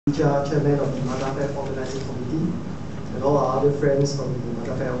Chairman of the MATTA Fair Organizing Committee, and all our other friends from the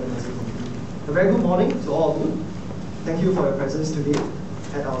MATTA Fair Organizing Committee. A very good morning to all of you. Thank you for your presence today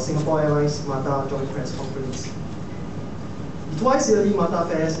at our Singapore Airlines MATTA Joint Press Conference. The twice yearly MATTA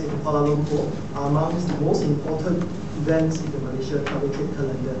Fairs in Kuala Lumpur are among the most important events in the Malaysia travel trade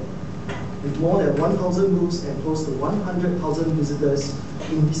calendar. With more than 1,000 booths and close to 100,000 visitors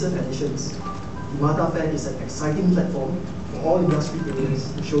in recent editions, the MATTA Fair is an exciting platform for all industry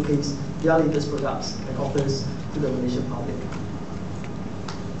players to showcase their latest products and offers to the Malaysian public.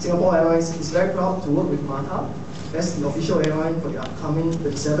 Singapore Airlines is very proud to work with MATTA as the official airline for the upcoming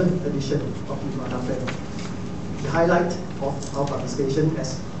 37th edition of the MATTA Fair. The highlight of our participation,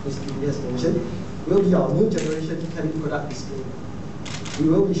 as Mr. Judy has mentioned, will be our new generation cabin product display. We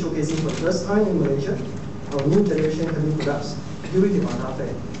will be showcasing for the first time in Malaysia our new generation cabin products during the MATTA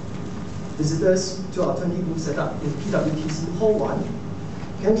Fair. Visitors to our 20 booth setup in PWTC Hall 1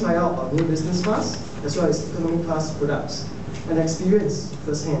 can try out our new business class as well as economy class products and experience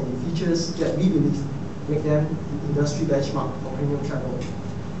firsthand the features that we believe make them the industry benchmark for premium travel.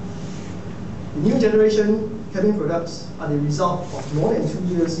 The new generation cabin products are the result of more than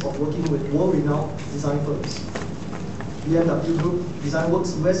 2 years of working with world-renowned design firms. BMW Group Design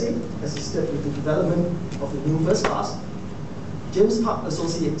Works USA assisted with the development of the new first class. James Park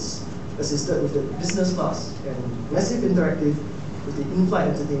Associates assisted with the business class, and Massive Interactive with the in-flight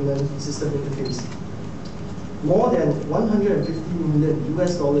entertainment system interface. More than $150 million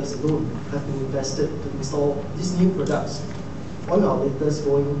alone have been invested to install these new products on our latest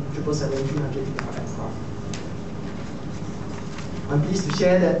Boeing 777-300ER aircraft. I'm pleased to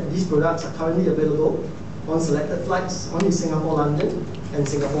share that these products are currently available on selected flights on the Singapore-London and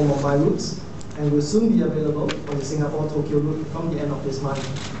Singapore-Mumbai routes, and will soon be available on the Singapore-Tokyo route from the end of this month.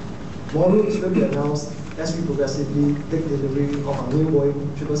 More routes will be announced as we progressively take delivery of our new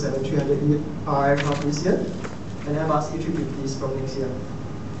Boeing 777-300ER aircraft this year and Airbus A350s from next year.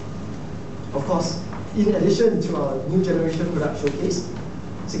 Of course, in addition to our new generation product showcase,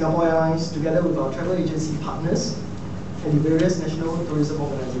 Singapore Airlines, together with our travel agency partners and the various national tourism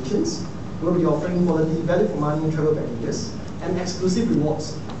organizations, will be offering quality value for money travel packages and exclusive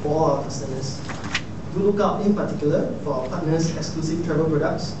rewards for all our customers. Do look out in particular for our partners' exclusive travel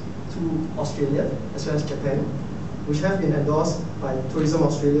products to Australia as well as Japan, which have been endorsed by Tourism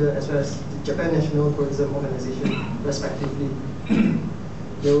Australia as well as the Japan National Tourism Organization, respectively.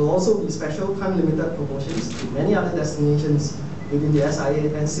 There will also be special time-limited promotions to many other destinations within the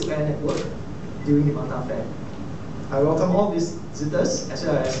SIA and SIA network during the MATTA Fair. I welcome all visitors as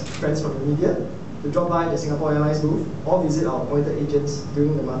well as friends from the media to drop by the Singapore Airlines booth or visit our appointed agents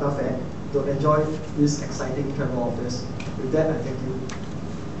during the MATTA Fair to enjoy these exciting travel offers. With that, I thank you.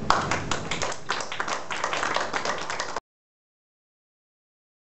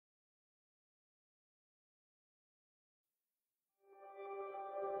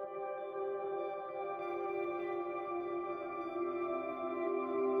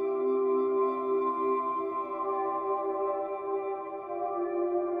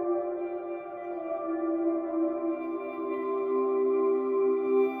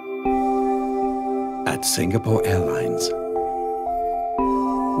 At Singapore Airlines,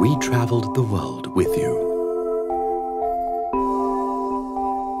 we traveled the world with you.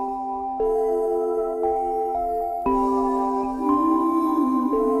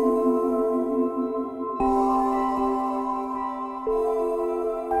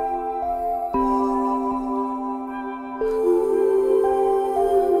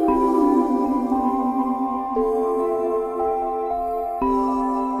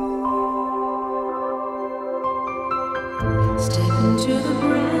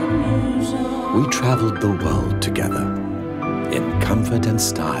 We traveled the world together, in comfort and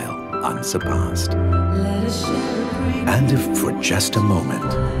style unsurpassed. And if for just a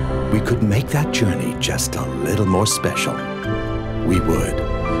moment we could make that journey just a little more special, we would.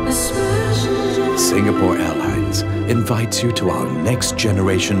 Singapore Airlines invites you to our next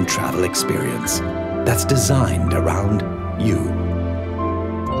generation travel experience that's designed around you.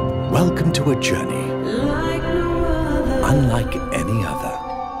 Welcome to a journey unlike any other.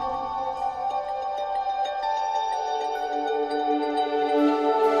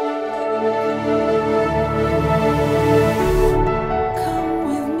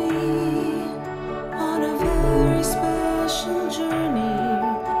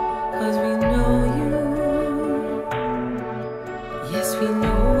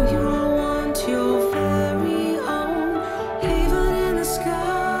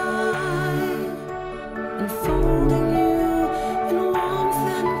 Enfolding you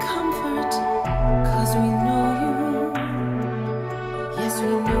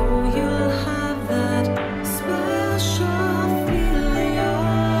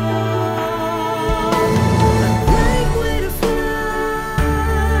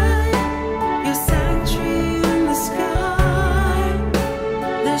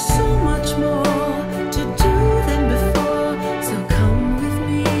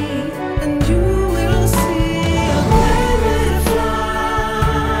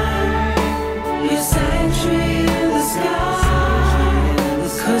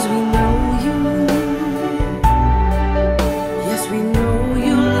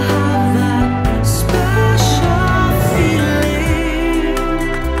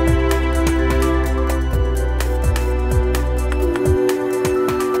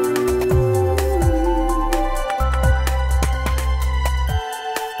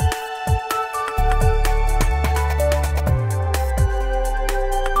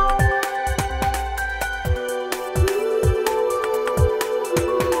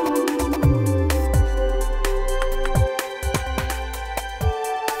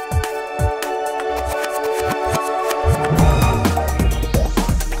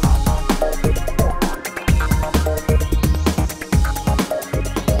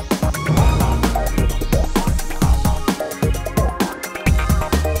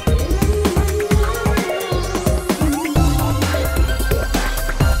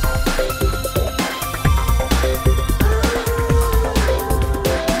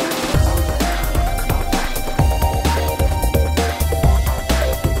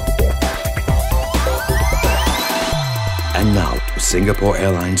Singapore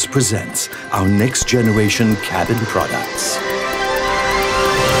Airlines presents our next generation cabin products.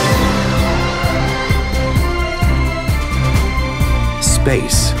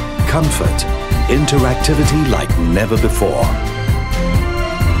 Space, comfort, interactivity like never before.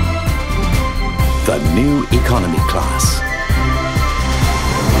 The new economy class.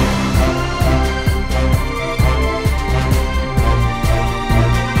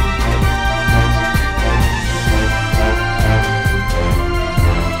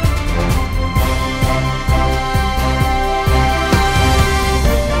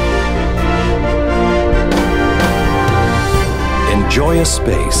 Enjoy a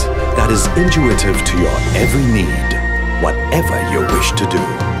space that is intuitive to your every need, whatever you wish to do.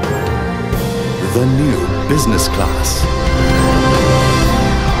 The new business class.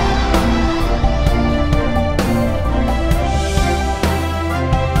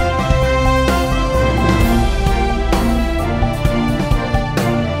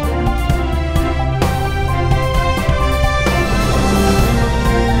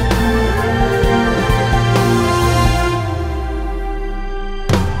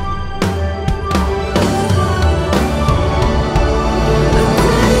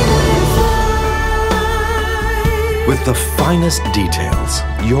 With the finest details,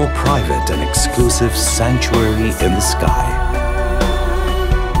 your private and exclusive sanctuary in the sky.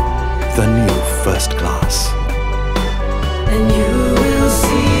 The new first class.